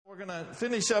We're going to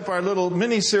finish up our little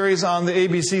mini-series on the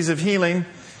ABCs of healing.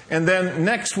 And then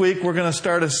next week, we're going to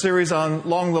start a series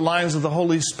along the lines of the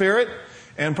Holy Spirit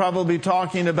and probably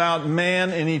talking about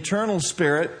man and eternal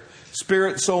spirit,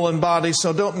 soul, and body.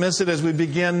 So don't miss it as we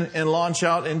begin and launch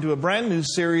out into a brand new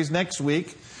series next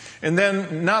week. And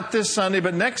then not this Sunday,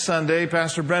 but next Sunday,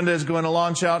 Pastor Brenda is going to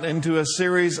launch out into a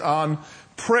series on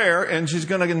prayer, and she's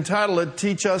going to entitle it,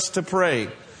 Teach Us to Pray.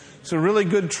 So really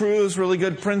good truths, really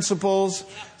good principles.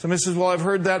 Somebody says, well, I've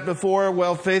heard that before.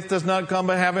 Well, faith does not come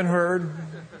by having heard.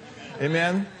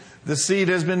 Amen. The seed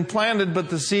has been planted,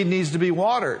 but the seed needs to be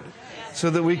watered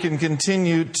so that we can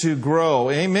continue to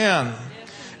grow. Amen.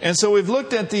 And so we've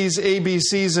looked at these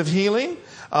ABCs of healing.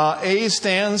 A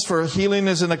stands for healing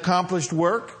is an accomplished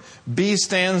work. B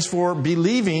stands for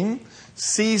believing.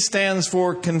 C stands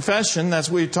for confession. That's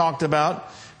what we talked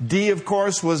about. D, of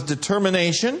course, was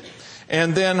determination.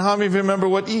 And then how many of you remember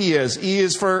what E is? E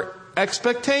is for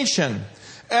expectation.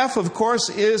 F, of course,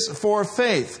 is for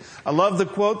faith. I love the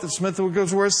quote that Smith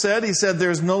Wigglesworth said. He said,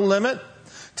 there's no limit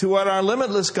to what our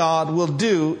limitless God will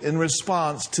do in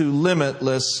response to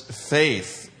limitless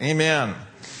faith. Amen.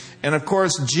 And of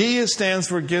course, G stands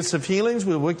for gifts of healings.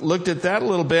 We looked at that a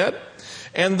little bit.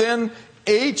 And then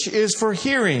H is for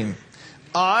hearing.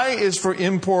 I is for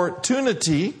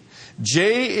importunity.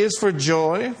 J is for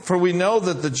joy, for we know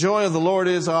that the joy of the Lord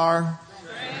is our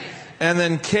strength. And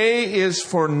then K is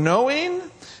for knowing.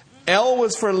 L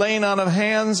was for laying on of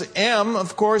hands. M,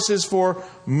 of course, is for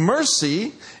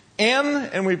mercy. N,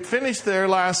 and we finished there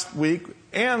last week,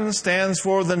 N stands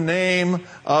for the name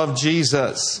of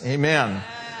Jesus. Amen.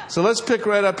 So let's pick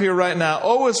right up here right now.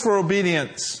 O is for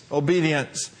obedience.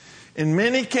 Obedience. In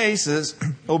many cases,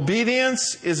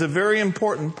 obedience is a very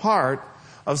important part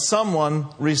of someone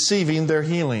receiving their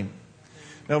healing.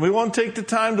 Now, we won't take the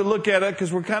time to look at it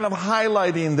because we're kind of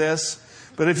highlighting this.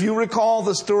 But if you recall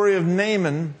the story of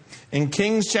Naaman in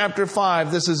Kings chapter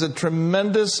 5, this is a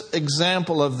tremendous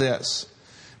example of this.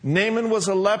 Naaman was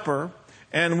a leper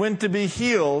and went to be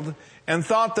healed and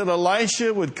thought that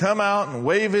Elisha would come out and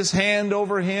wave his hand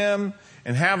over him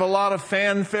and have a lot of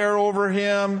fanfare over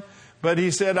him. But he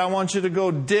said, I want you to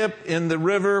go dip in the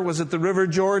river. Was it the River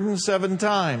Jordan 7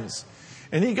 times?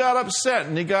 And he got upset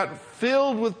and he got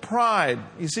filled with pride.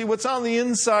 You see, what's on the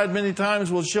inside many times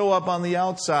will show up on the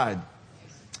outside.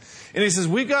 And he says,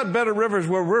 we got better rivers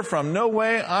where we're from. No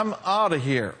way, I'm out of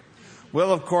here.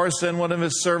 Well, of course, then one of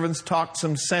his servants talked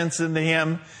some sense into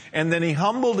him. And then he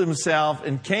humbled himself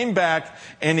and came back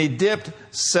and he dipped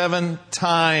 7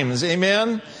 times.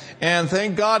 Amen? And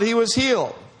thank God he was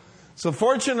healed. So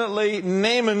fortunately,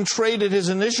 Naaman traded his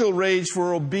initial rage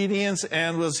for obedience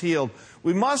and was healed.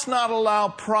 We must not allow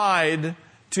pride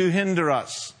to hinder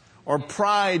us or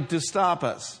pride to stop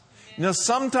us. You know,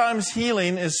 sometimes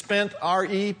healing is spent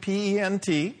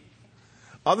R-E-P-E-N-T.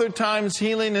 Other times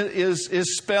healing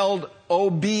is spelled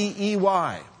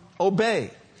O-B-E-Y.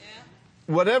 Obey.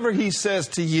 Whatever he says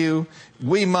to you,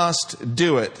 we must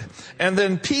do it. And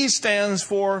then P stands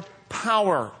for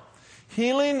power.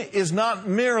 Healing is not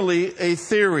merely a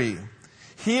theory.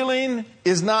 Healing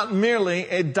is not merely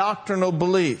a doctrinal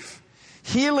belief.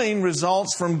 Healing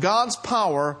results from God's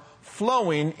power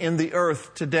flowing in the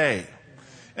earth today.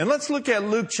 And let's look at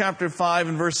Luke chapter 5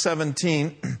 and verse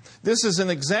 17. This is an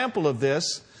example of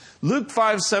this. Luke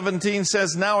 5:17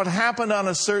 says, now it happened on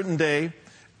a certain day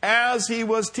as he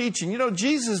was teaching. You know,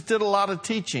 Jesus did a lot of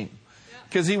teaching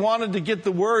because he wanted to get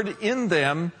the word in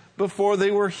them before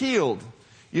they were healed.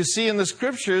 You see in the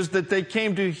scriptures that they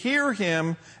came to hear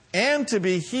him and to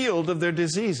be healed of their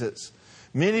diseases.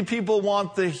 Many people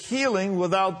want the healing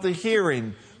without the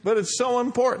hearing, but it's so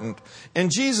important.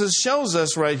 And Jesus shows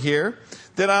us right here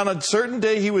that on a certain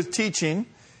day he was teaching,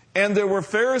 and there were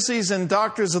Pharisees and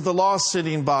doctors of the law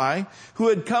sitting by, who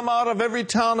had come out of every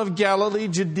town of Galilee,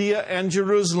 Judea, and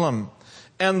Jerusalem.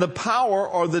 And the power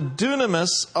or the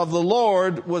dunamis of the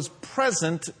Lord was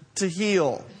present to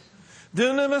heal.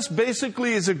 Dunamis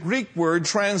basically is a Greek word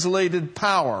translated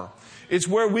power. It's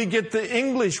where we get the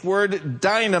English word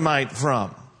dynamite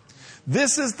from.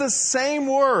 This is the same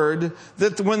word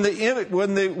that when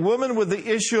the woman with the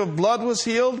issue of blood was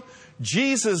healed,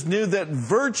 Jesus knew that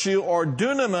virtue or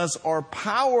dunamis or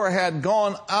power had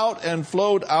gone out and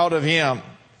flowed out of him.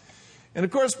 And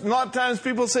of course, a lot of times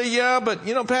people say, yeah, but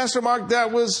you know, Pastor Mark,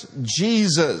 that was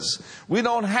Jesus. We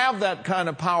don't have that kind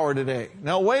of power today.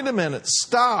 Now, wait a minute.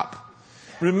 Stop.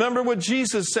 Remember what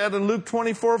Jesus said in Luke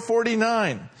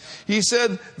 24:49. He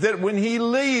said that when he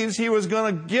leaves, he was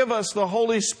going to give us the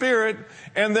Holy Spirit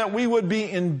and that we would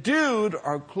be endued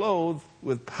or clothed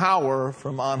with power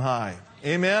from on high.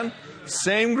 Amen?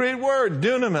 Same great word,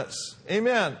 dunamis.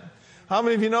 Amen. How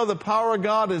many of you know the power of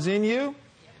God is in you?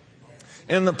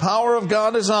 And the power of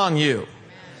God is on you.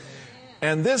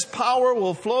 And this power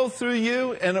will flow through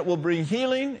you, and it will bring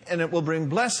healing, and it will bring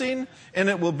blessing, and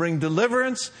it will bring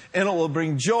deliverance, and it will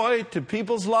bring joy to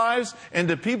people's lives and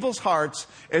to people's hearts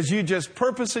as you just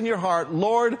purpose in your heart,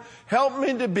 Lord, help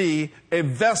me to be a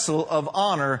vessel of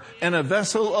honor and a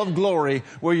vessel of glory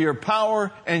where your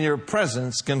power and your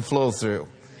presence can flow through.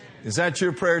 Is that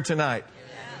your prayer tonight?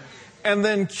 And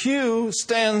then Q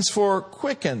stands for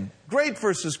quicken. Great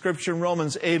verse of Scripture in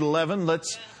Romans 8:11.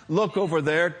 Let's look over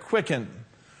there. Quicken.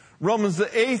 Romans the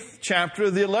 8th chapter,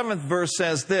 the 11th verse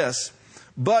says this: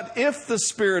 but if the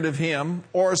Spirit of Him,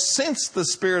 or since the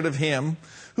Spirit of Him,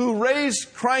 who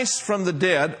raised Christ from the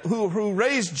dead, who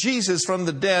raised Jesus from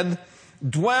the dead,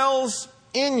 dwells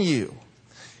in you,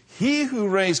 He who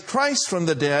raised Christ from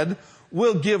the dead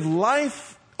will give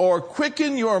life or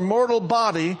quicken your mortal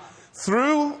body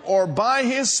through or by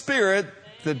His Spirit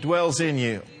that dwells in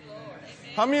you.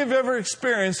 How many have ever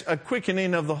experienced a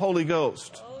quickening of the Holy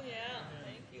Ghost? Oh, yeah.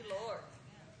 Thank you, Lord.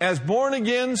 As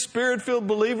born-again, Spirit-filled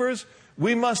believers,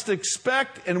 we must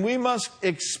expect and we must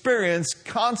experience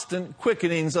constant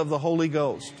quickenings of the Holy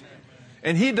Ghost.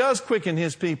 And He does quicken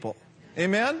His people.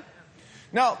 Amen?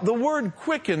 Now, the word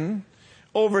quicken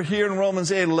over here in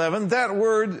Romans 8:11, that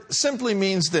word simply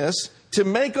means this: to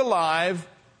make alive,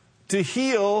 to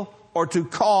heal, or to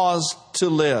cause to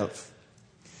live.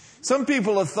 Some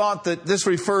people have thought that this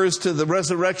refers to the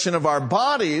resurrection of our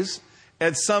bodies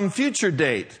at some future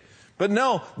date. But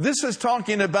no, this is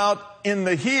talking about in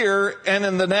the here and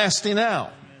in the nasty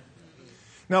now.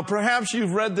 Now, perhaps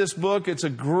you've read this book. It's a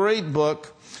great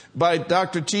book by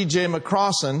Dr. T.J.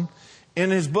 McCrossan. In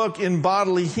his book, In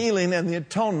Bodily Healing and the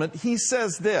Atonement, he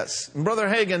says this. And Brother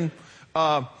Hagin,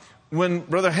 when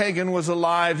Brother Hagin was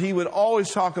alive, he would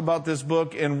always talk about this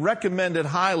book and recommend it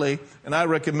highly, and I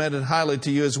recommend it highly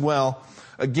to you as well.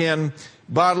 Again,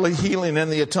 Bodily Healing and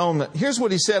the Atonement. Here's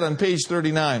what he said on page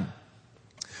 39.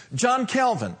 John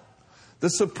Calvin, the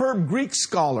superb Greek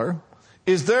scholar,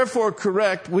 is therefore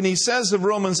correct when he says of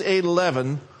Romans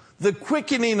 8:11, the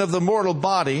quickening of the mortal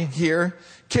body here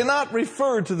cannot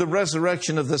refer to the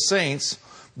resurrection of the saints,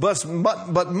 but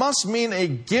must mean a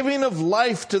giving of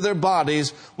life to their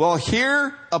bodies while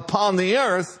here upon the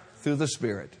earth through the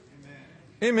Spirit.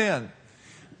 Amen. Amen.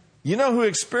 You know who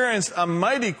experienced a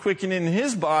mighty quickening in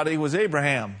his body was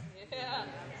Abraham. Yeah.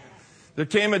 There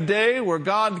came a day where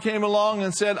God came along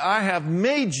and said, I have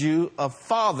made you a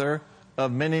father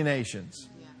of many nations.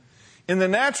 In the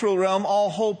natural realm, all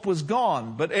hope was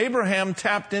gone. But Abraham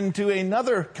tapped into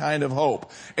another kind of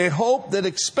hope. A hope that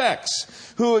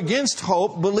expects. Who against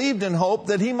hope believed in hope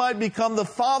that he might become the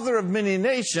father of many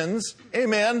nations.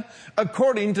 Amen.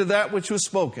 According to that which was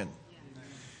spoken.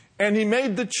 And he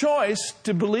made the choice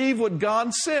to believe what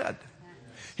God said.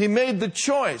 He made the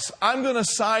choice. I'm going to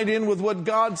side in with what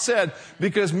God said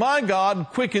because my God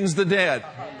quickens the dead.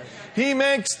 He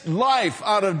makes life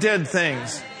out of dead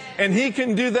things. And He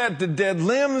can do that to dead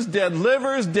limbs, dead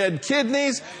livers, dead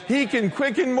kidneys. He can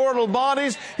quicken mortal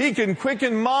bodies. He can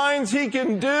quicken minds. He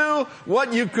can do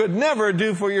what you could never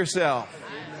do for yourself.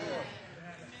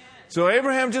 So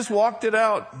Abraham just walked it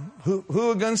out.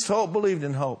 Who against hope believed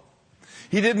in hope?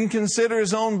 He didn't consider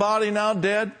his own body now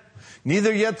dead,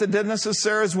 neither yet the deadness of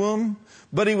Sarah's womb.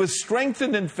 But he was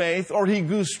strengthened in faith, or he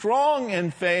grew strong in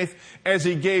faith as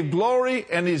he gave glory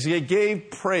and as he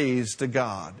gave praise to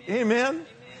God. Amen?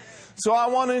 So I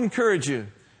want to encourage you,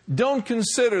 don't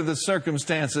consider the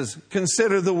circumstances,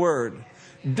 consider the Word.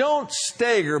 Don't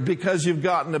stagger because you've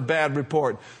gotten a bad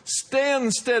report.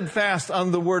 Stand steadfast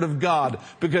on the Word of God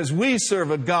because we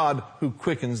serve a God who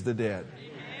quickens the dead.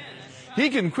 He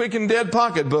can quicken dead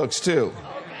pocketbooks too.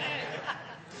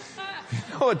 You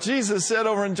know what Jesus said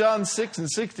over in John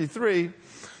 6:63?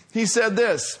 He said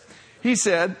this. He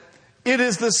said, it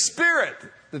is the Spirit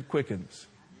that quickens.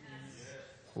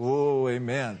 Oh,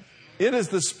 amen. It is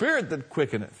the Spirit that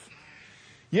quickeneth.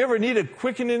 You ever need a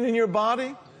quickening in your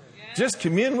body? Just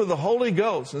commune with the Holy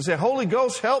Ghost and say, Holy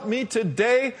Ghost, help me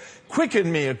today.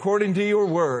 Quicken me according to your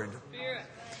word.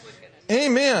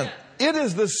 Amen. It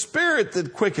is the Spirit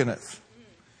that quickeneth.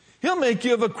 He'll make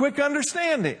you have a quick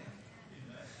understanding.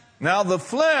 Now the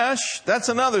flesh, that's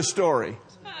another story.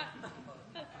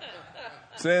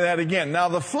 Say that again. Now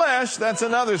the flesh, that's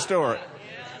another story.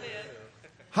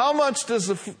 How much does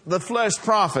the flesh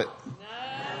profit?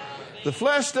 The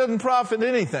flesh doesn't profit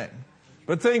anything.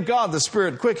 But thank God the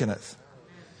Spirit quickeneth.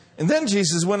 And then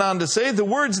Jesus went on to say, the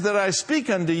words that I speak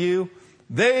unto you,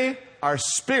 they are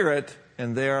spirit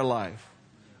and they are life.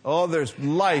 Oh, there's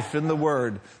life in the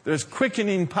Word. There's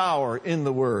quickening power in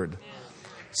the Word.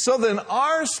 So then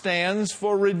R stands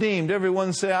for redeemed.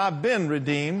 Everyone say, I've been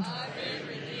redeemed. I've been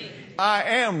redeemed. I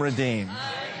am redeemed.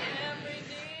 I am redeemed.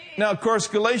 Now, of course,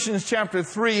 Galatians chapter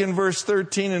 3 and verse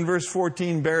 13 and verse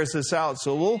 14 bears this out.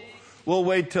 So we'll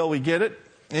wait till we get it.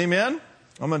 Amen.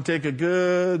 I'm going to take a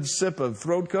good sip of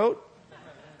throat coat.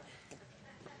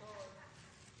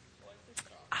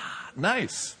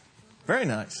 Nice. Very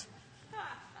nice.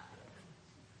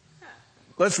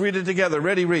 Let's read it together.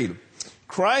 Ready, read.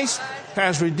 Christ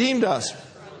has redeemed us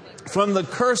from the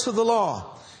curse of the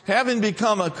law, having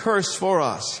become a curse for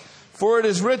us. For it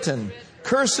is written,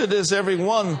 cursed is every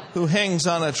one who hangs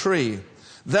on a tree,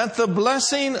 that the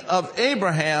blessing of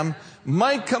Abraham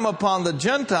might come upon the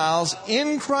Gentiles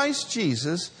in Christ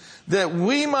Jesus, that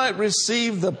we might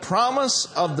receive the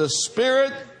promise of the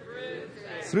Spirit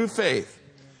through faith.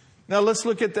 Now let's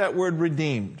look at that word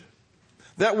redeemed.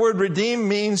 That word redeemed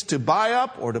means to buy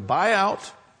up or to buy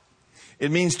out.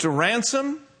 It means to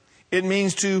ransom. It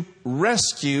means to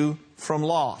rescue from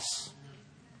loss.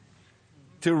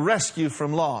 To rescue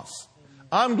from loss.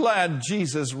 I'm glad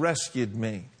Jesus rescued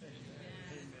me.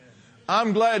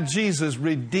 I'm glad Jesus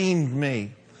redeemed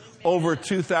me over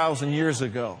 2,000 years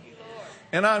ago.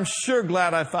 And I'm sure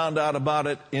glad I found out about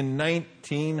it in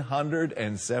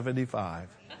 1975.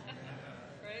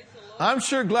 I'm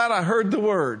sure glad I heard the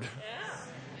word.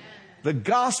 The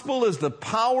gospel is the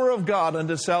power of God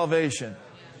unto salvation.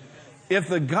 If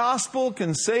the gospel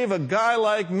can save a guy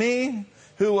like me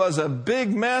who was a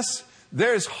big mess,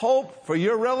 there's hope for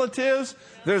your relatives.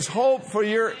 There's hope for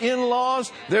your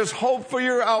in-laws. There's hope for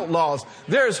your outlaws.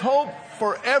 There's hope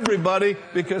for everybody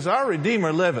because our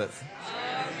Redeemer liveth.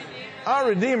 Our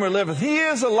Redeemer liveth. He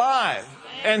is alive.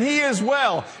 And He is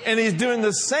well. And He's doing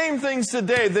the same things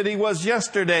today that He was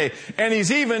yesterday. And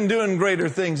He's even doing greater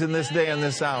things in this day and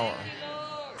this hour.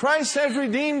 Christ has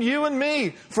redeemed you and me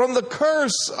from the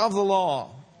curse of the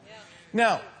law.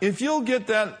 Now, if you'll get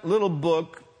that little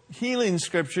book, Healing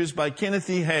Scriptures by Kenneth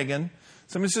E. Hagin.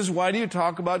 Somebody says, why do you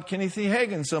talk about Kenneth E.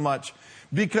 Hagin so much?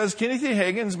 Because Kenneth E.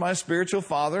 Hagin's my spiritual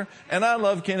father. And I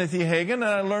love Kenneth E. Hagin. And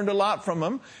I learned a lot from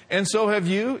him. And so have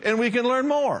you. And we can learn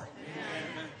more.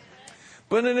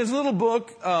 But in his little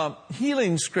book,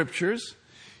 Healing Scriptures,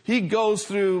 he goes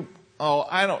through,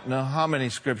 I don't know how many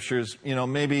scriptures,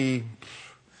 maybe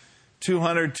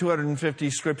 200, 250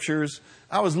 scriptures.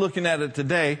 I was looking at it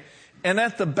today. And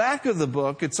at the back of the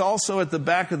book, it's also at the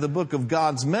back of the book of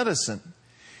God's Medicine.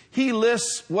 He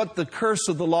lists what the curse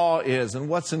of the law is and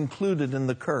what's included in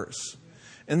the curse.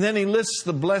 And then he lists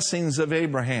the blessings of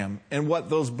Abraham and what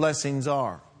those blessings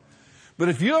are. But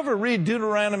if you ever read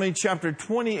Deuteronomy chapter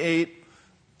 28,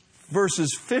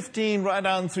 verses 15 right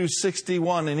on through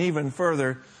 61 and even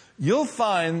further, you'll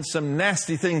find some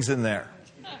nasty things in there.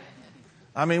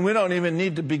 I mean, we don't even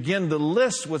need to begin to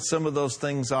list what some of those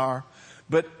things are.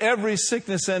 But every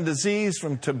sickness and disease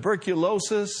from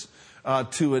tuberculosis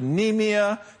to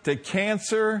anemia to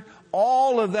cancer,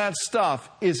 all of that stuff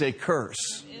is a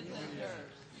curse.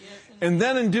 And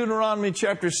then in Deuteronomy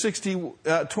chapter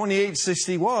 28,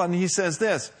 61, he says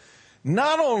this,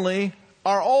 not only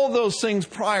are all those things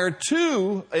prior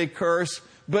to a curse,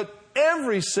 but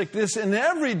every sickness and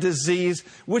every disease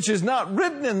which is not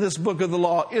written in this book of the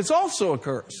law is also a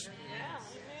curse.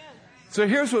 So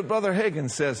here's what Brother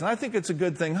Hagin says, and I think it's a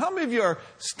good thing. How many of you are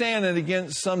standing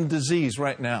against some disease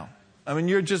right now? I mean,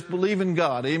 you're just believing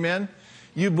God, amen?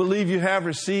 You believe you have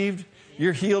received,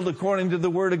 you're healed according to the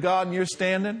Word of God, and you're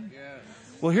standing?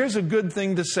 Well, here's a good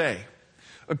thing to say.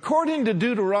 According to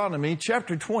Deuteronomy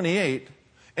chapter 28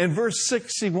 and verse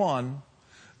 61,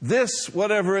 this,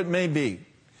 whatever it may be,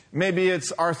 maybe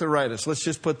it's arthritis. Let's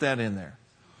just put that in there.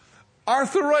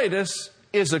 Arthritis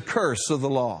is a curse of the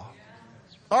law.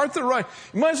 Arthritis.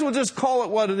 You might as well just call it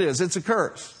what it is. It's a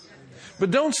curse.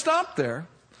 But don't stop there.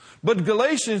 But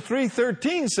Galatians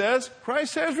 3:13 says,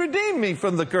 Christ has redeemed me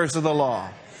from the curse of the law.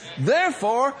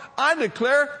 Therefore, I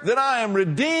declare that I am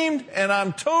redeemed and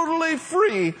I'm totally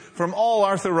free from all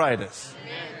arthritis.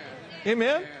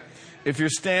 Amen? If you're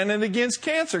standing against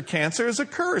cancer, cancer is a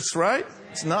curse, right?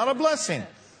 It's not a blessing.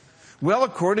 Well,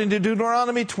 according to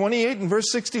Deuteronomy 28 and verse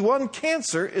 61,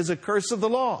 cancer is a curse of the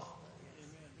law.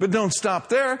 But don't stop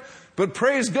there. But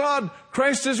praise God,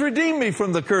 Christ has redeemed me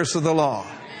from the curse of the law.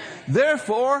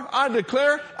 Therefore, I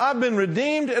declare I've been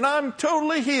redeemed and I'm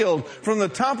totally healed from the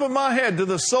top of my head to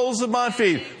the soles of my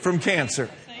feet from cancer.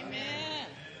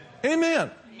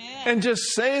 Amen. And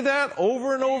just say that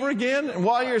over and over again. And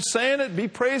while you're saying it, be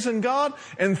praising God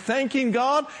and thanking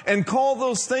God and call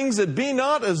those things that be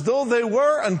not as though they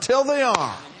were until they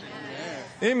are.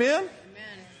 Amen.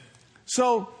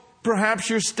 So perhaps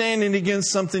you're standing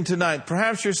against something tonight.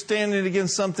 Perhaps you're standing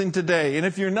against something today. And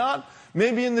if you're not,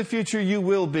 Maybe in the future you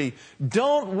will be.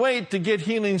 Don't wait to get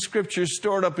healing scriptures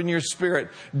stored up in your spirit.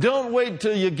 Don't wait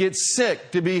till you get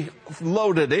sick to be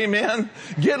loaded. Amen?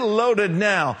 Get loaded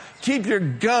now. Keep your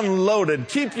gun loaded.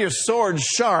 Keep your sword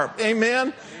sharp.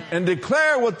 Amen? And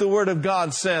declare what the Word of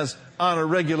God says on a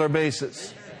regular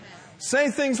basis.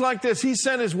 Say things like this. He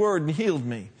sent His word and healed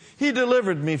me. He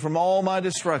delivered me from all my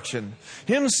destruction.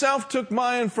 Himself took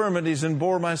my infirmities and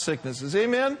bore my sicknesses.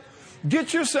 Amen?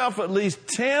 Get yourself at least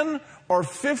 10 or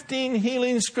 15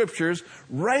 healing scriptures,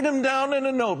 write them down in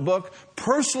a notebook,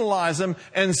 personalize them,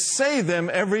 and say them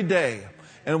every day.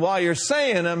 And while you're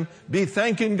saying them, be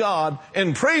thanking God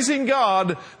and praising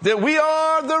God that we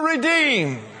are the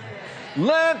redeemed.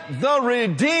 Let the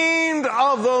redeemed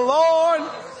of the Lord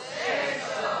say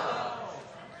so.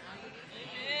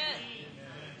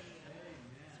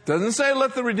 Doesn't say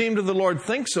let the redeemed of the Lord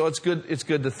think so. It's good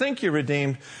to think you're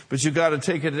redeemed, but you've got to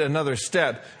take it another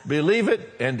step. Believe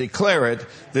it and declare it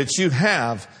that you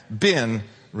have been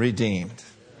redeemed.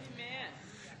 Amen.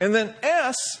 And then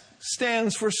S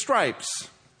stands for stripes.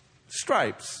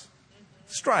 Stripes.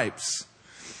 Stripes.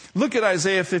 Look at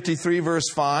Isaiah 53 verse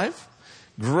 5.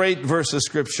 Great verse of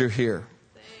scripture here.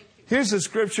 Here's a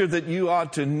scripture that you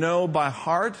ought to know by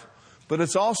heart, but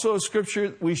it's also a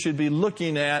scripture we should be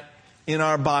looking at in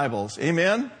our Bibles.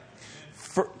 Amen?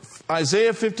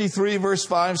 Isaiah 53 verse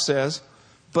 5 says,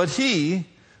 but He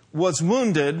was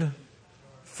wounded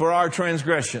for our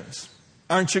transgressions.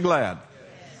 Aren't you glad?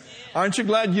 Aren't you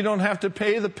glad you don't have to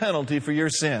pay the penalty for your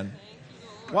sin?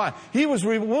 Why? He was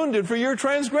wounded for your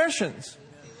transgressions.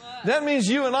 That means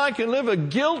you and I can live a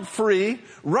guilt-free,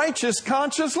 righteous,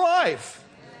 conscious life.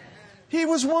 He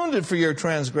was wounded for your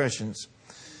transgressions.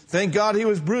 Thank God He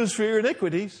was bruised for your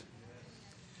iniquities.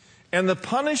 And the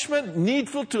punishment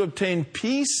needful to obtain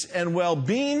peace and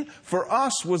well-being for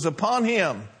us was upon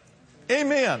Him.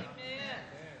 Amen.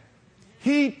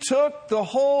 He took the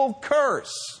whole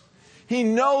curse. He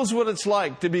knows what it's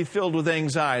like to be filled with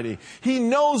anxiety. He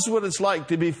knows what it's like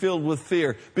to be filled with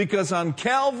fear. Because on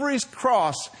Calvary's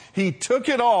cross, He took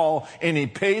it all and He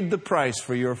paid the price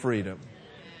for your freedom.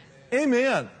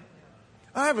 Amen.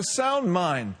 I have a sound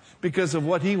mind because of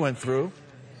what He went through.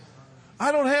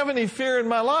 I don't have any fear in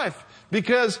my life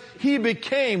because He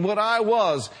became what I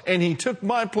was and He took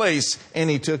my place and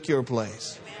He took your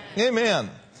place. Amen.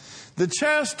 The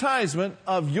chastisement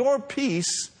of your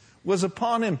peace was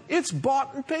upon Him. It's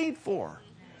bought and paid for.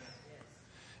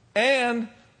 And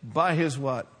by His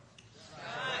what?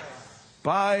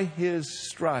 By His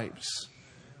stripes,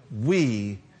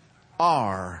 we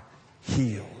are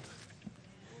healed.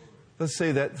 Let's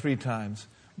say that 3 times.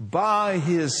 By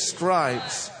His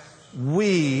stripes,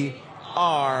 we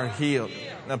are healed.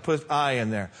 Now put I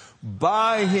in there.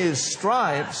 By His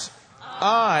stripes,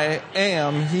 I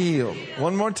am healed.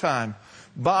 One more time.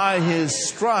 By His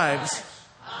stripes,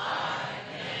 I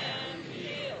am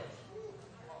healed.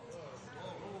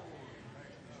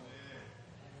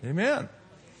 Amen.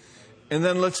 And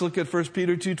then let's look at 1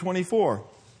 Peter 2:24.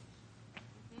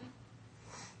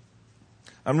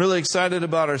 I'm really excited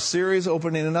about our series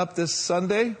opening it up this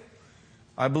Sunday.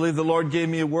 I believe the Lord gave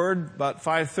me a word about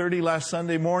 5:30 last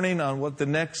Sunday morning on what the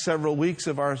next several weeks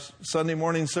of our Sunday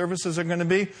morning services are going to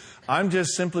be. I'm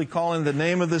just simply calling the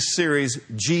name of this series,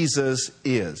 Jesus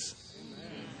Is.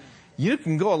 You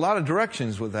can go a lot of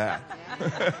directions with that.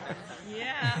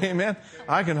 Yeah. Amen.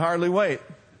 I can hardly wait.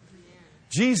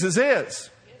 Jesus is.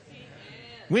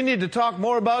 We need to talk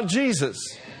more about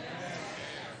Jesus.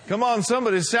 Come on,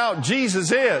 somebody shout,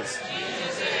 Jesus is.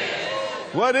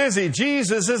 What is He?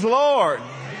 Jesus is Lord.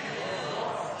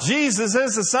 Jesus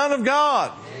is the Son of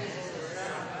God.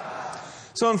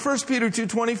 So in 1 Peter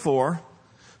 2:24,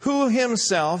 who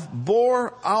Himself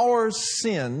bore our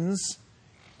sins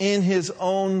in His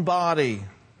own body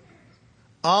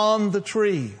on the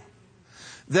tree,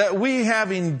 that we,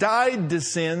 having died to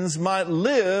sins, might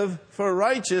live for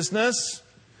righteousness,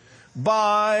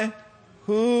 by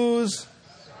whose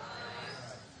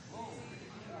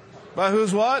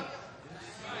what?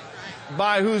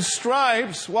 By whose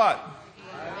stripes, what?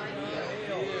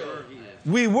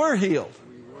 We were healed.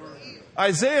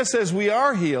 Isaiah says we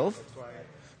are healed.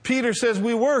 Peter says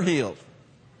we were healed.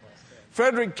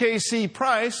 Frederick K.C.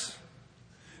 Price,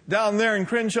 down there in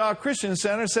Crenshaw Christian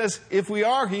Center, says if we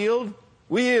are healed,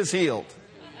 we is healed.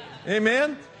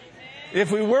 Amen?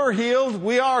 If we were healed,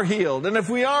 we are healed. And if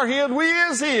we are healed, we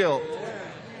is healed.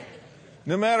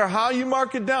 No matter how you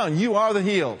mark it down, you are the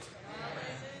healed.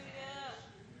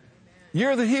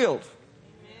 You're the healed.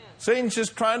 Satan's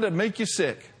just trying to make you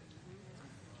sick.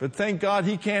 But thank God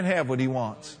he can't have what he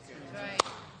wants.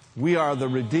 We are the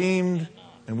redeemed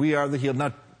and we are the healed.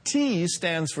 Now T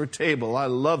stands for table. I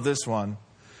love this one.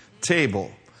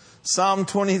 Table. Psalm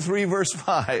 23, verse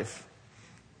 5.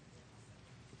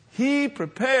 He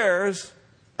prepares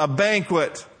a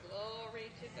banquet.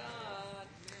 Glory to God.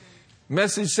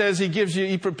 Message says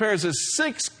he prepares a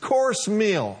 6-course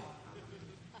meal.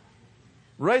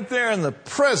 Right there in the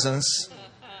presence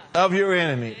of your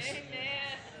enemies. Amen.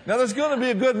 Now there's going to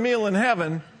be a good meal in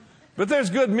heaven, but there's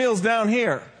good meals down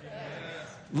here.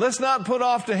 Let's not put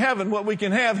off to heaven what we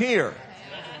can have here.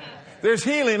 There's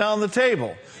healing on the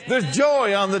table. There's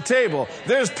joy on the table.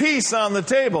 There's peace on the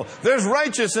table. There's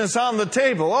righteousness on the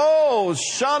table. Oh,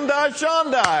 Shandai,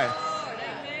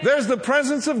 Shandai. There's the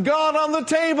presence of God on the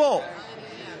table.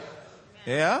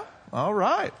 Yeah? All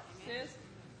right.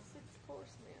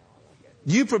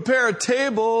 You prepare a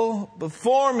table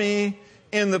before me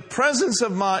in the presence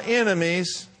of my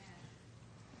enemies.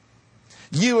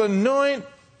 You anoint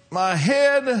my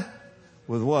head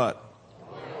with what?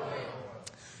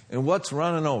 And what's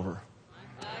running over?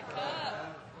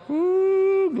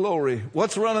 Ooh, glory.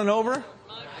 What's running over?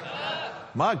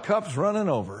 My cup's running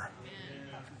over.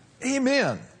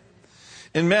 Amen.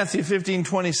 In Matthew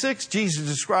 15:26, Jesus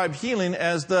described healing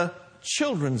as the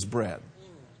children's bread.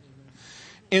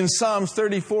 In Psalms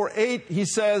 34:8,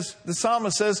 the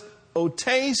psalmist says, "Oh,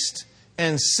 taste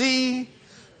and see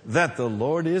that the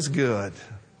Lord is good.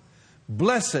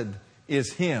 Blessed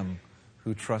is him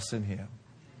who trusts in him."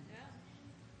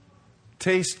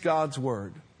 Taste God's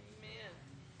word.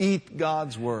 Eat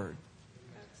God's word.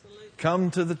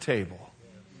 Come to the table.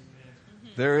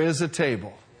 There is a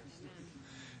table.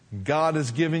 God has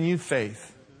given you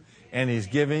faith, and he's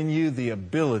given you the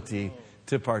ability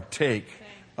to partake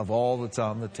of all that's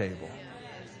on the table.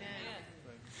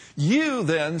 You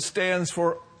then stands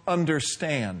for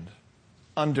understand.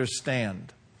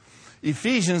 Understand.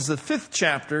 Ephesians, the 5th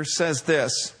chapter, says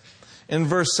this in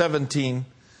verse 17,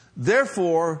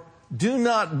 "Therefore, do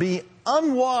not be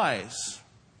unwise,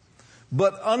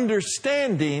 but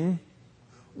understanding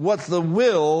what the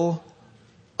will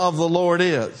of the Lord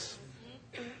is."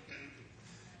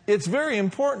 It's very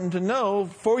important to know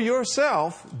for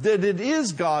yourself that it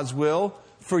is God's will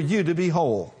for you to be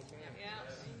whole.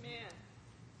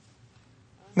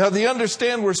 Now, the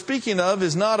understand we're speaking of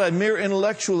is not a mere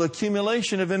intellectual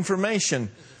accumulation of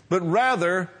information, but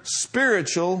rather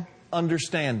spiritual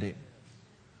understanding.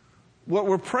 What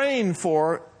we're praying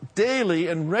for daily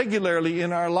and regularly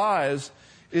in our lives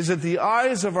is that the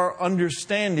eyes of our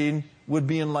understanding would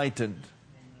be enlightened.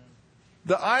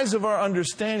 The eyes of our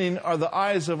understanding are the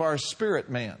eyes of our spirit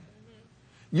man.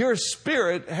 Your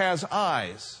spirit has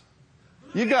eyes.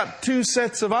 You've got 2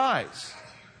 sets of eyes.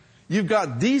 You've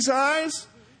got these eyes,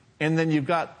 and then you've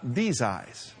got these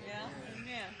eyes.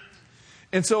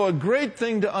 And so a great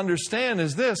thing to understand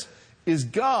is this, is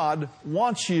God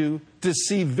wants you to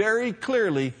see very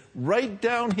clearly, right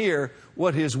down here,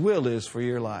 what his will is for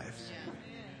your life.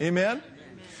 Amen?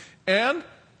 And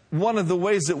one of the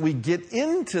ways that we get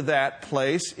into that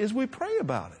place is we pray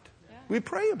about it. We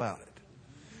pray about it.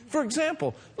 For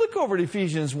example, look over at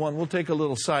Ephesians 1. We'll take a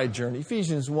little side journey.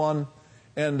 Ephesians 1,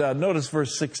 and notice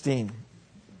verse 16.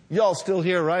 Y'all still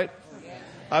here, right?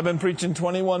 I've been preaching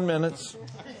 21 minutes.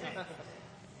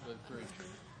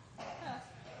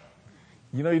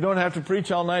 You know, you don't have to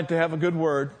preach all night to have a good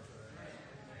word.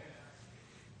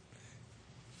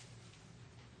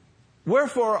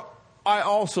 "Wherefore I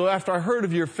also, after I heard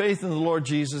of your faith in the Lord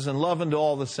Jesus and love unto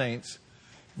all the saints,"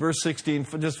 verse 16,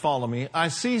 just follow me, "I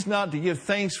cease not to give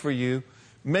thanks for you,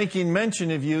 making mention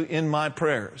of you in my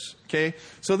prayers." Okay?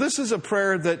 So this is a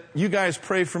prayer that you guys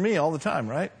pray for me all the time,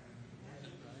 right?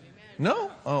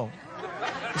 No? Oh.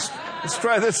 Let's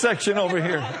try this section over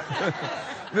here.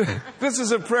 This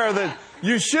is a prayer that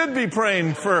you should be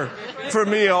praying for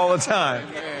me all the time.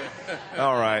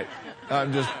 All right.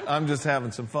 I'm just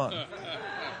having some fun.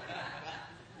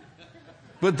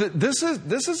 But this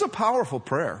is a powerful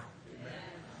prayer.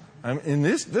 And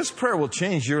this prayer will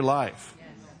change your life.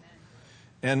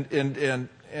 And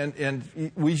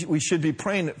we should be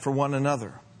praying it for one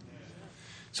another.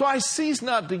 "So I cease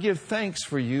not to give thanks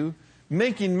for you,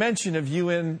 making mention of you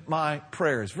in my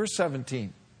prayers." Verse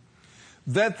 17.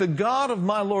 "That the God of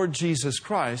my Lord Jesus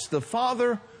Christ, the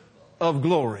Father of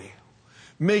glory,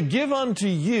 may give unto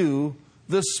you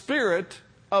the spirit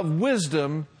of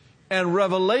wisdom and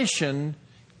revelation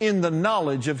in the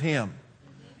knowledge of him."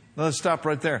 Now let's stop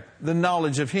right there. The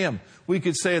knowledge of him. We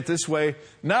could say it this way,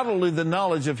 not only the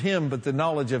knowledge of him, but the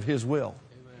knowledge of his will.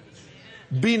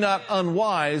 Amen. Be not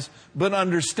unwise, but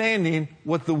understanding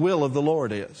what the will of the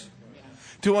Lord is.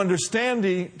 To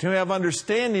have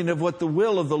understanding of what the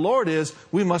will of the Lord is,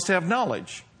 we must have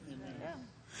knowledge.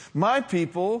 My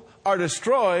people are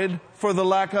destroyed for the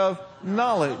lack of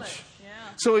knowledge.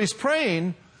 So he's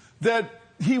praying that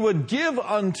he would give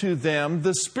unto them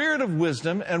the spirit of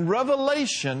wisdom and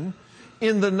revelation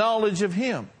in the knowledge of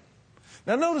him.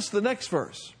 Now notice the next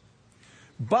verse.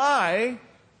 By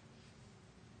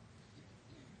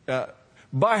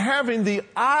having the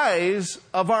eyes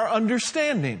of our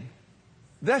understanding.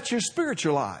 That's your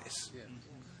spiritual eyes.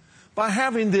 By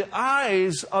having the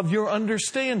eyes of your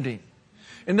understanding.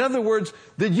 In other words,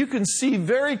 that you can see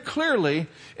very clearly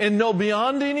and know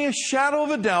beyond any shadow of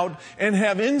a doubt and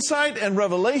have insight and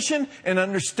revelation and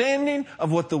understanding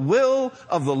of what the will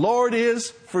of the Lord is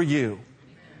for you.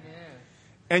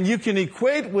 And you can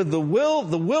equate with the will of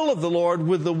the Lord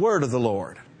with the word of the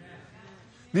Lord.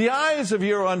 The eyes of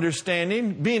your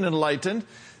understanding being enlightened.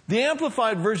 The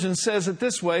Amplified Version says it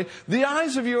this way: the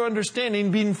eyes of your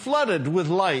understanding being flooded with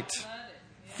light.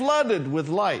 Flooded with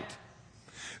light.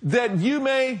 That you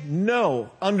may know,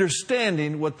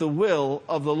 understanding what the will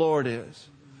of the Lord is.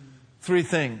 3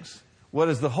 things. What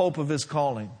is the hope of his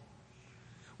calling?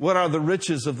 What are the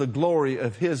riches of the glory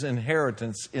of his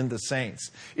inheritance in the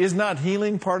saints? Is not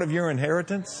healing part of your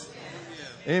inheritance?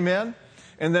 Amen.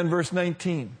 And then verse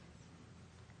 19.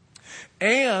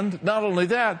 And not only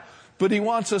that, but he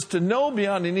wants us to know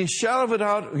beyond any shadow of a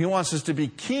doubt. He wants us to be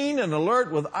keen and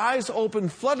alert with eyes open,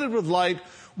 flooded with light.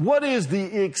 What is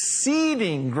the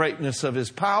exceeding greatness of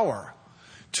his power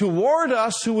toward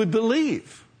us who would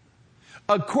believe,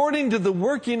 according to the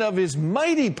working of his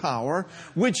mighty power,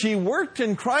 which he worked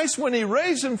in Christ when he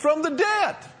raised him from the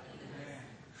dead.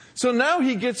 So now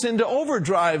he gets into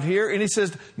overdrive here and he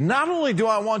says, not only do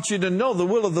I want you to know the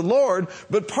will of the Lord,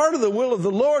 but part of the will of the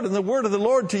Lord and the word of the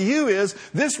Lord to you is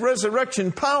this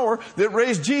resurrection power that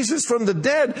raised Jesus from the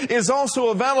dead is also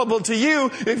available to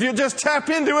you if you just tap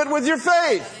into it with your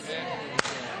faith.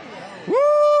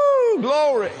 Woo!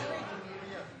 Glory!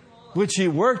 Which he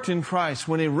worked in Christ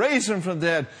when he raised him from the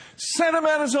dead, set him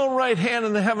at his own right hand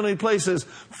in the heavenly places,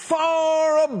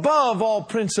 far above all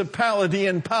principality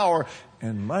and power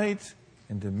and might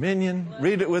and dominion.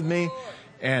 Read it with me.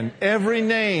 And every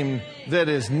name that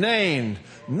is named,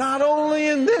 not only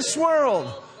in this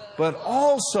world, but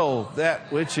also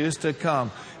that which is to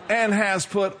come. And has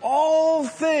put all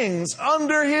things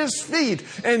under his feet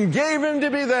and gave him to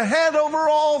be the head over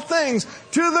all things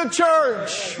to the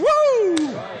church.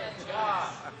 Woo!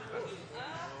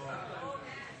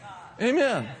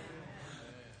 Amen.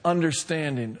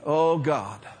 Understanding. Oh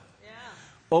God.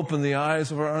 Open the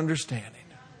eyes of our understanding.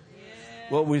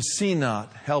 What we see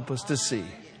not, help us to see.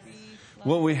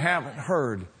 What we haven't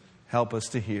heard, help us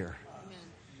to hear.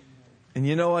 And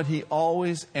you know what? He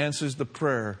always answers the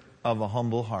prayer of a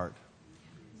humble heart.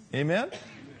 Amen?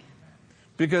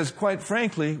 Because quite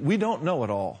frankly, we don't know it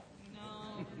all.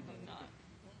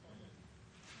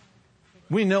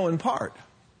 We know in part.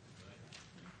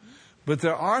 But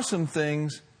there are some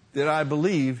things that I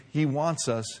believe he wants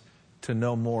us to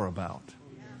know more about.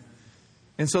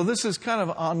 And so this is kind of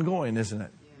ongoing, isn't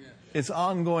it? It's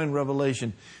ongoing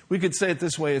revelation. We could say it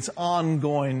this way: it's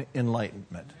ongoing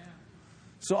enlightenment.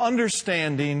 So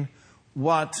understanding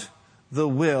what the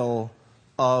will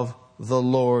of the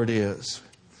Lord is.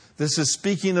 This is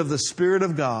speaking of the Spirit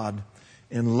of God,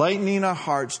 enlightening our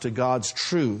hearts to God's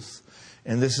truth.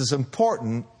 And this is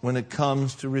important when it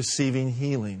comes to receiving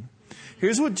healing.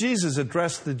 Here's what Jesus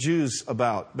addressed the Jews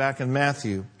about back in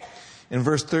Matthew. In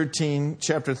verse 13,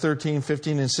 chapter 13,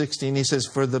 15, and 16, he says,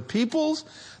 for the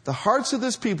hearts of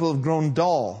this people have grown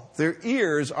dull. Their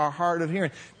ears are hard of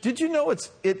hearing. Did you know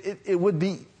it would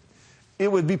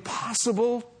be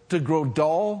possible to grow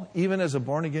dull even as a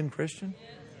born-again Christian?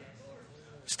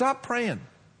 Stop praying.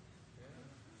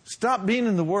 Stop being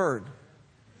in the Word.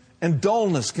 And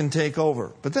dullness can take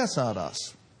over. But that's not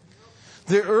us.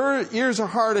 Their ears are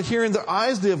hard of hearing. Their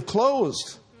eyes they have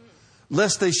closed.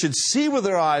 Lest they should see with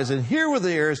their eyes and hear with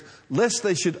their ears, lest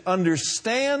they should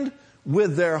understand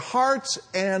with their hearts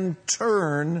and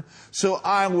turn, so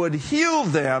I would heal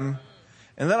them.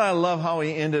 And then I love how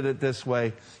he ended it this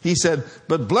way. He said,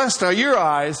 but blessed are your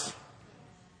eyes,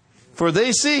 for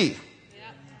they see,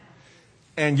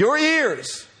 and your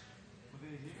ears,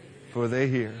 for they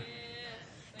hear.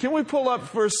 Can we pull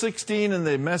up verse 16 in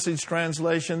the Message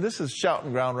translation? This is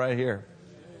shouting ground right here.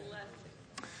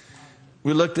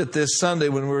 We looked at this Sunday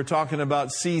when we were talking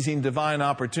about seizing divine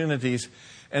opportunities.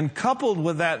 And coupled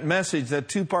with that message, that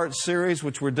 2-part series,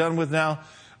 which we're done with now,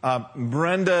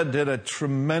 Brenda did a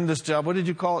tremendous job. What did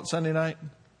you call it Sunday night?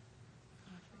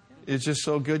 It's just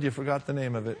so good you forgot the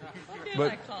name of it. What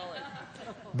did I call it?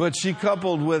 But she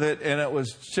coupled with it, and it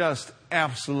was just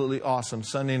absolutely awesome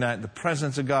Sunday night. The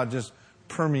presence of God just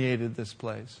permeated this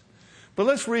place. But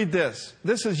let's read this.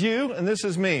 This is you and this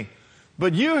is me.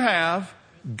 But you have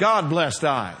God-blessed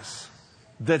eyes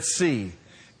that see,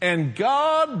 and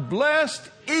God-blessed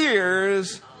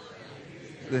ears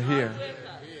that hear.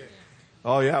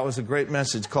 Oh yeah, it was a great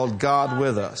message called God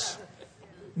with Us.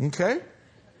 Okay?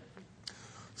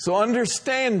 So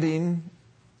understanding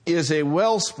is a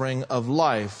wellspring of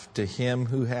life to him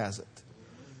who has it.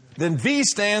 Then V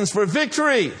stands for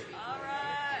victory.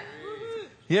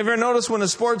 You ever notice when a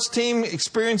sports team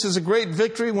experiences a great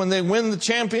victory, when they win the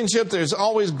championship, there's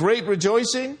always great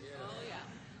rejoicing?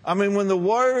 I mean, when the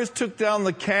Warriors took down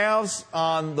the Cavs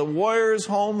on the Warriors'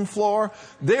 home floor,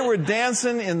 they were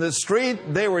dancing in the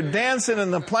street, they were dancing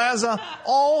in the plaza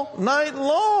all night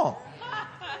long.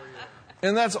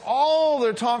 And that's all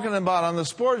they're talking about on the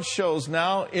sports shows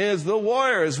now is the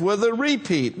Warriors with a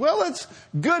repeat. Well, it's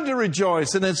good to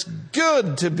rejoice and it's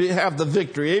good to have the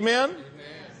victory. Amen?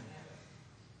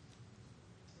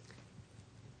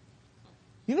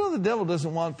 You know the devil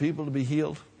doesn't want people to be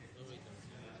healed.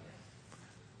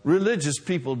 Religious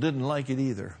people didn't like it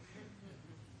either.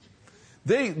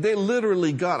 They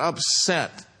literally got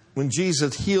upset when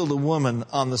Jesus healed a woman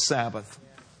on the Sabbath.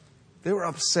 They were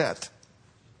upset.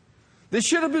 They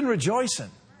should have been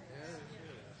rejoicing.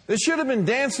 They should have been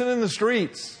dancing in the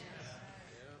streets.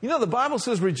 You know, the Bible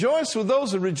says, rejoice with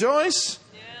those who rejoice.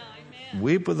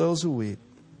 Weep with those who weep.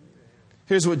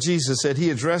 Here's what Jesus said. He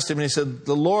addressed him and he said,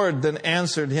 the Lord then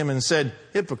answered him and said,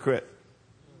 hypocrite.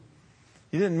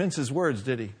 He didn't mince his words,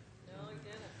 did he? No, he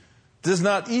didn't. Does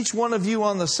not each one of you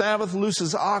on the Sabbath loose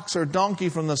his ox or donkey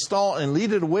from the stall and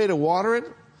lead it away to water it?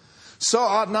 So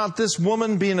ought not this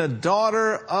woman, being a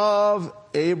daughter of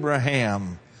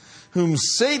Abraham, whom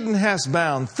Satan has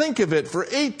bound, think of it, for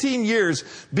 18 years,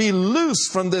 be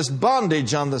loosed from this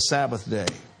bondage on the Sabbath day?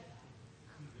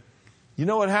 You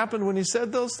know what happened when he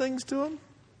said those things to him?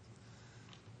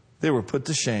 They were put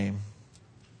to shame.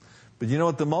 But you know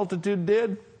what the multitude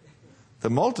did? The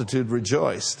multitude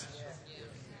rejoiced.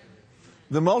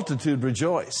 The multitude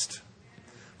rejoiced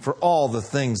for all the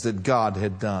things that God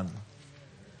had done.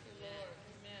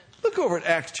 Look over at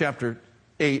Acts chapter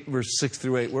 8, verse 6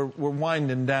 through 8. We're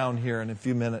winding down here in a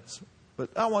few minutes. But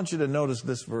I want you to notice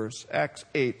this verse, Acts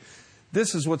 8.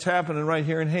 This is what's happening right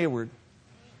here in Hayward.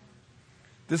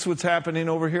 This is what's happening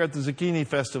over here at the Zucchini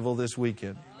Festival this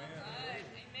weekend.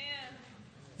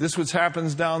 This is what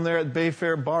happens down there at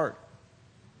Bayfair Bart.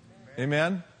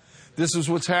 Amen? This is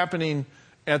what's happening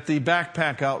at the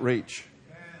backpack outreach.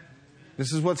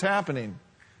 This is what's happening.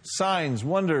 Signs,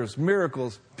 wonders,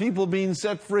 miracles, people being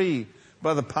set free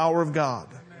by the power of God.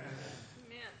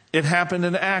 It happened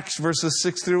in Acts verses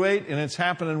 6 through 8, and it's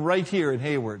happening right here in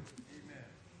Hayward.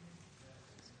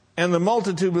 And the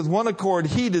multitude with one accord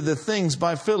heeded the things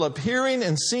by Philip, hearing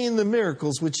and seeing the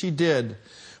miracles which he did.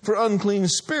 For unclean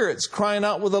spirits, crying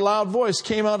out with a loud voice,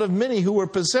 came out of many who were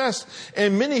possessed,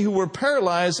 and many who were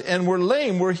paralyzed and were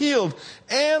lame were healed.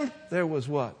 And there was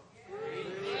what?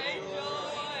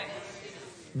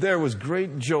 There was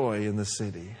great joy in the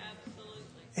city.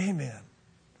 Amen.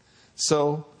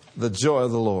 So, the joy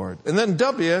of the Lord. And then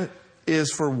W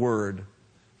is for word.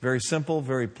 Very simple,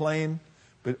 very plain,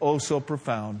 but oh so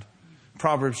profound.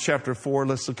 Proverbs chapter 4,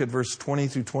 let's look at verse 20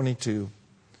 through 22.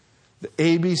 The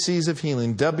ABCs of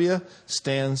healing. W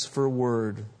stands for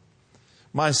word.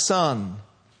 My son,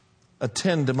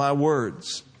 attend to my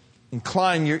words.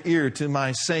 Incline your ear to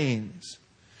my sayings.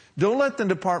 Don't let them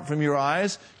depart from your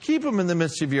eyes. Keep them in the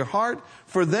midst of your heart.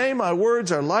 For they, my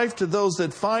words, are life to those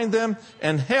that find them,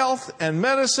 and health and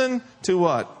medicine to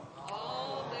what?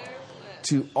 All their flesh.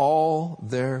 To all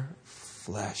their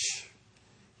flesh.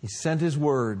 He sent His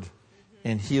word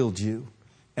and healed you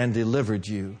and delivered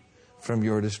you from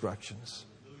your destructions.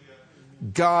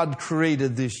 God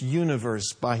created this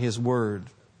universe by His word.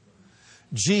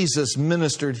 Jesus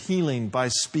ministered healing by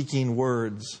speaking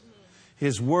words.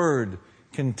 His word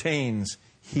contains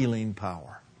healing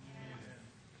power.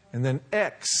 And then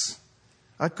X.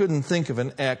 I couldn't think of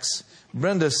an X.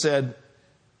 Brenda said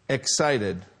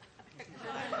excited.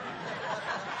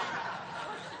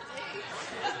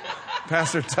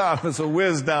 Pastor Tom is a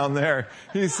whiz down there.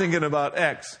 He's thinking about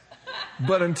X.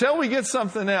 But until we get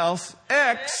something else,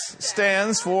 X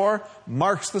stands for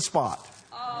marks the spot.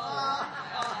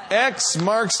 X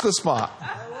marks the spot.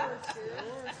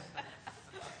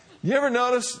 You ever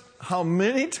notice how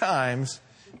many times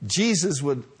Jesus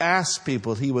would ask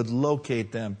people, He would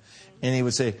locate them, and He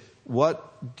would say,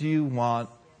 what do you want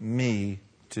me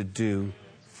to do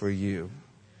for you?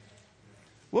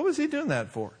 What was He doing that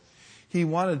for? He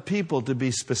wanted people to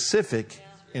be specific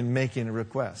in making a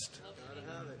request.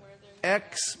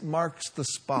 X marks the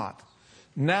spot.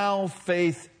 Now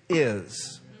faith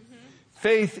is.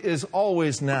 Faith is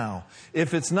always now.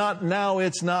 If it's not now,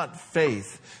 it's not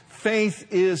faith. Faith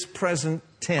is present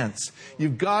tense.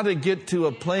 You've got to get to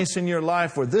a place in your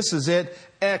life where this is it.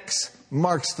 X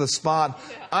marks the spot.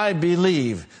 I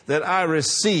believe that I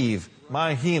receive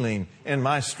my healing and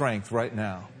my strength right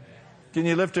now. Can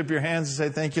you lift up your hands and say,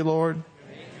 thank you, Lord?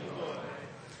 Thank you, Lord.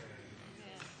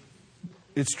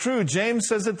 It's true. James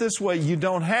says it this way. You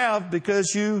don't have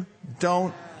because you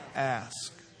don't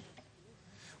ask.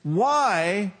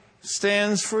 Why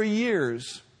stands for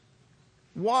years.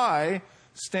 Why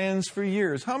stands for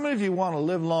years. How many of you want to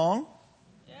live long?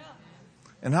 Yeah.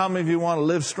 And how many of you want to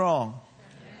live strong?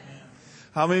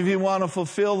 How many of you want to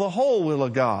fulfill the whole will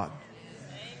of God?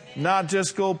 Amen. Not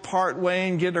just go part way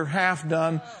and get her half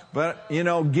done, but,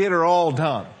 get her all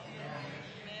done.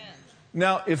 Amen.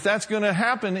 Now, if that's going to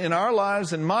happen in our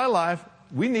lives, in my life,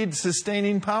 we need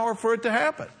sustaining power for it to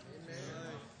happen. Amen.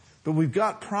 But we've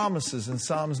got promises in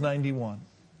Psalms 91.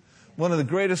 One of the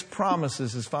greatest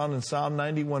promises is found in Psalm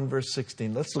 91, verse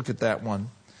 16. Let's look at that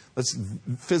one. Let's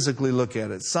physically look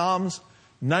at it. Psalms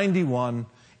 91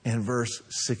 and verse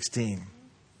 16.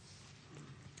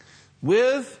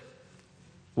 With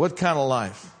what kind of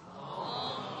life?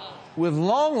 With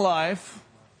long life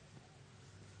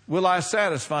will I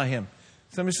satisfy him.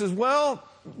 Somebody says, well,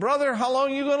 brother, how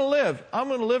long are you going to live? I'm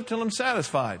going to live till I'm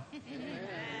satisfied.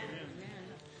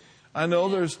 I know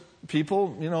there's people,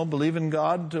 believe in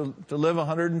God to live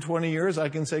 120 years. I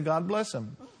can say, God bless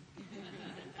him.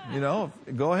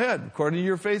 Go ahead. According to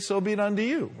your faith, so be it unto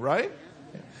you, right?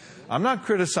 I'm not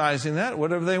criticizing that,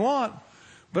 whatever they want.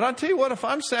 But I'll tell you what, if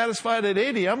I'm satisfied at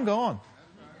 80, I'm gone.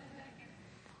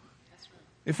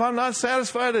 If I'm not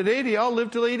satisfied at 80, I'll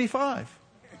live till 85.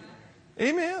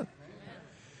 Amen.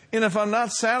 And if I'm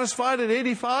not satisfied at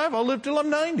 85, I'll live till I'm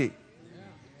 90.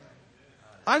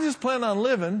 I just plan on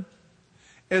living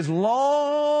as long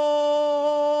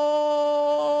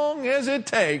as it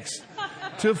takes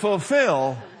to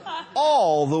fulfill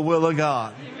all the will of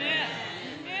God.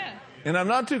 And I'm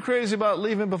not too crazy about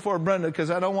leaving before Brenda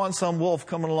because I don't want some wolf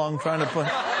coming along trying to put...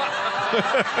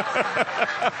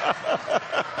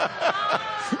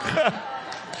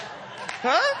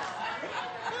 Huh?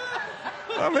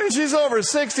 I mean, she's over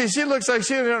 60. She looks like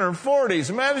she's in her 40s.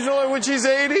 Imagine only when she's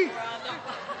 80.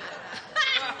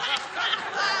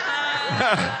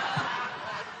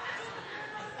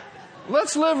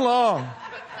 Let's live long.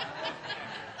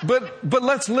 But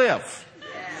let's live.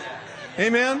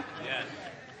 Amen?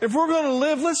 If we're going to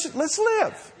live, let's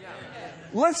live.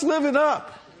 Let's live it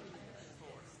up.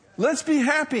 Let's be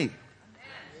happy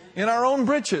in our own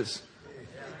britches.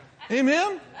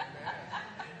 Amen?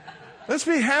 Let's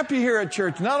be happy here at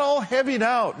church. Not all heavied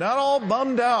out. Not all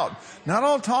bummed out. Not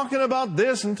all talking about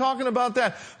this and talking about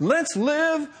that. Let's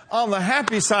live on the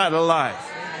happy side of life.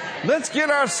 Let's get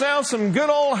ourselves some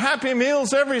good old happy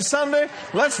meals every Sunday.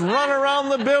 Let's run around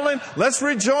the building. Let's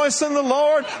rejoice in the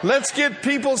Lord. Let's get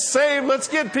people saved. Let's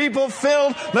get people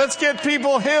filled. Let's get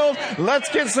people healed.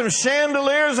 Let's get some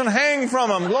chandeliers and hang from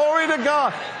them. Glory to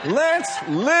God. Let's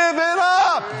live it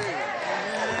up.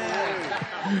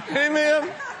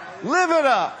 Amen. Live it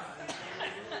up.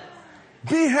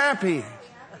 Be happy.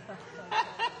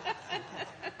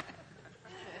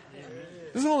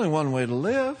 There's only one way to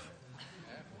live.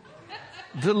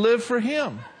 To live for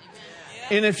Him.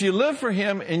 And if you live for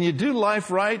Him and you do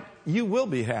life right, you will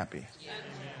be happy.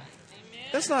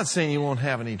 That's not saying you won't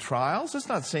have any trials. That's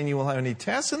not saying you won't have any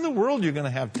tests. In the world, you're going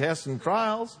to have tests and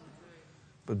trials.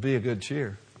 But be of good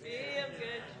cheer.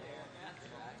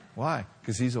 Why?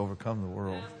 Because He's overcome the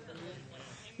world.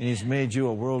 And He's made you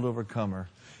a world overcomer.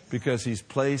 Because He's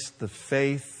placed the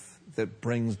faith that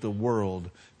brings the world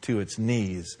to its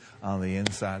knees on the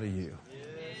inside of you.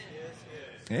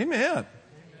 Amen.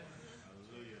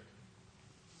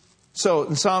 So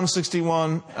in Psalm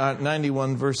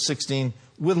 91, verse 16,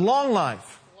 with long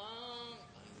life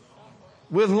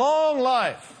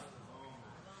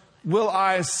will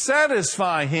I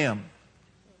satisfy him.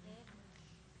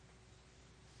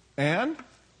 And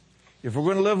if we're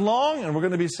going to live long and we're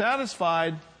going to be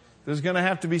satisfied, there's going to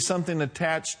have to be something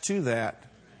attached to that.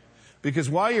 Because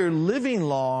while you're living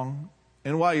long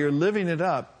and while you're living it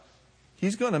up,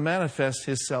 He's going to manifest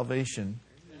His salvation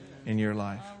in your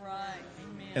life.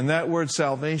 And that word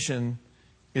salvation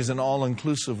is an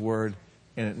all-inclusive word,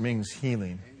 and it means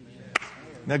healing.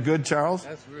 Isn't that good, Charles?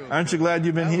 Aren't you glad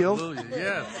you've been healed?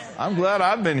 Yes. I'm glad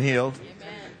I've been healed.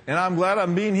 And I'm glad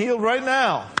I'm being healed right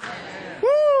now.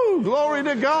 Woo! Glory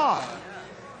to God.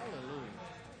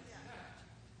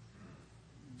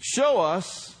 Show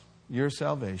us your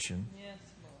salvation,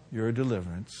 your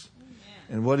deliverance.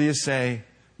 And what do you say?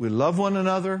 We love one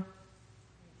another.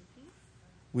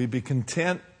 we be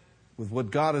content with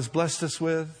what God has blessed us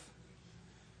with,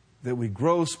 that we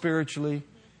grow spiritually,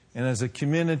 and as a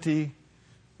community,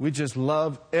 we just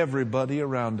love everybody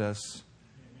around us,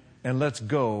 and let's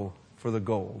go for the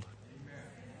gold.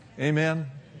 Amen?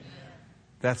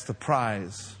 That's the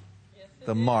prize,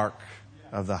 the mark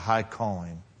of the high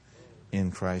calling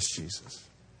in Christ Jesus.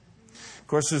 Of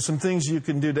course, there's some things you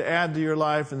can do to add to your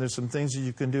life, and there's some things that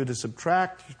you can do to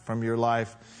subtract from your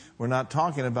life. We're not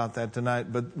talking about that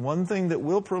tonight, but one thing that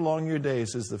will prolong your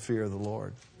days is the fear of the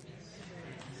Lord.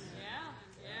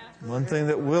 One thing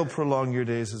that will prolong your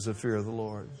days is the fear of the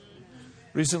Lord.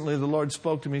 Recently, the Lord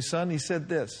spoke to me, son. He said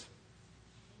this.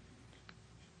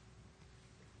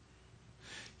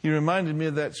 He reminded me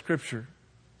of that scripture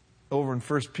over in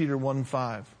 1 Peter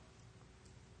 1:5,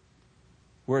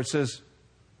 where it says,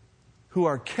 who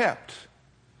are kept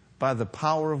by the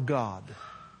power of God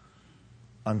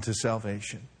unto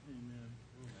salvation. Amen.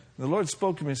 The Lord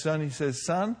spoke to me, son. He says,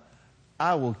 son,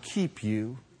 I will keep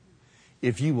you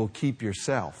if you will keep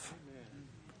yourself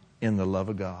in the love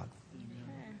of God.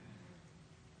 Amen.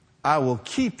 I will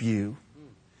keep you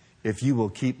if you will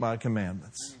keep my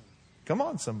commandments. Come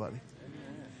on, somebody.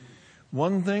 Amen.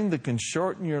 One thing that can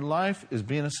shorten your life is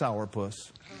being a sourpuss.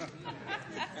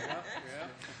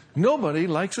 Nobody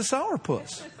likes a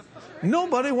sourpuss.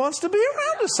 Nobody wants to be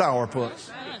around a sourpuss.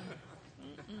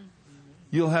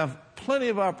 You'll have plenty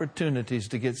of opportunities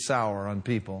to get sour on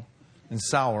people and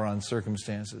sour on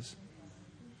circumstances.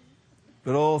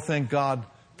 But oh, thank God,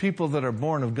 people that are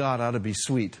born of God ought to be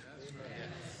sweet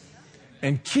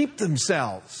and keep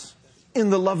themselves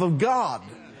in the love of God,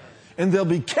 and they'll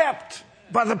be kept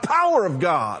by the power of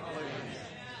God.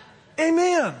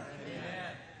 Amen.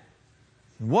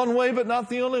 One way, but not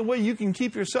the only way you can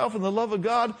keep yourself in the love of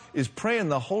God is praying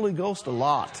the Holy Ghost a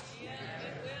lot.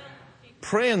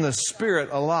 Praying the Spirit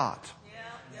a lot.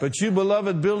 But you,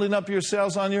 beloved, building up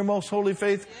yourselves on your most holy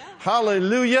faith.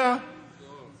 Hallelujah.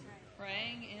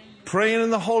 Praying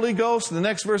in the Holy Ghost. The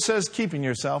next verse says, keeping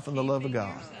yourself in the love of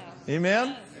God.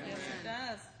 Amen?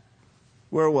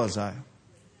 Where was I?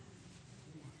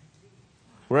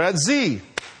 We're at Z.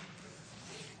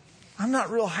 I'm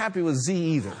not real happy with Z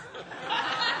either.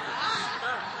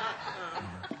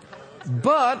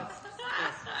 But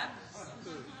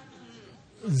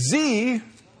Z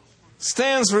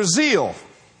stands for zeal.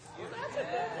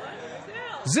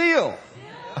 Zeal.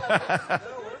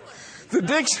 The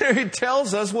dictionary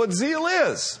tells us what zeal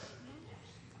is.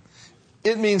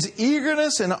 It means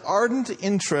eagerness and ardent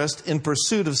interest in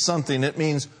pursuit of something. It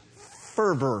means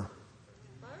fervor.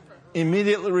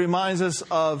 Immediately reminds us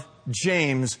of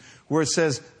James, where it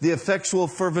says, the effectual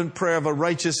fervent prayer of a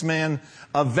righteous man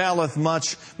availeth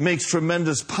much, makes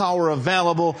tremendous power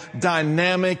available,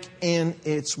 dynamic in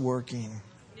its working.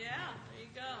 Yeah, there you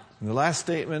go. And the last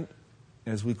statement,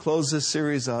 as we close this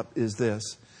series up, is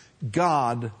this.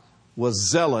 God was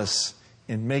zealous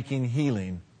in making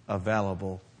healing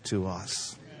available to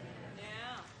us.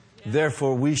 Yeah.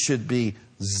 Therefore, we should be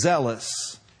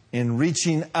zealous in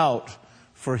reaching out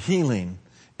for healing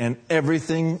and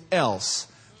everything else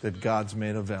that God's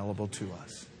made available to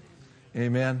us.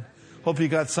 Amen. Hope you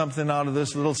got something out of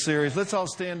this little series. Let's all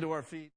stand to our feet.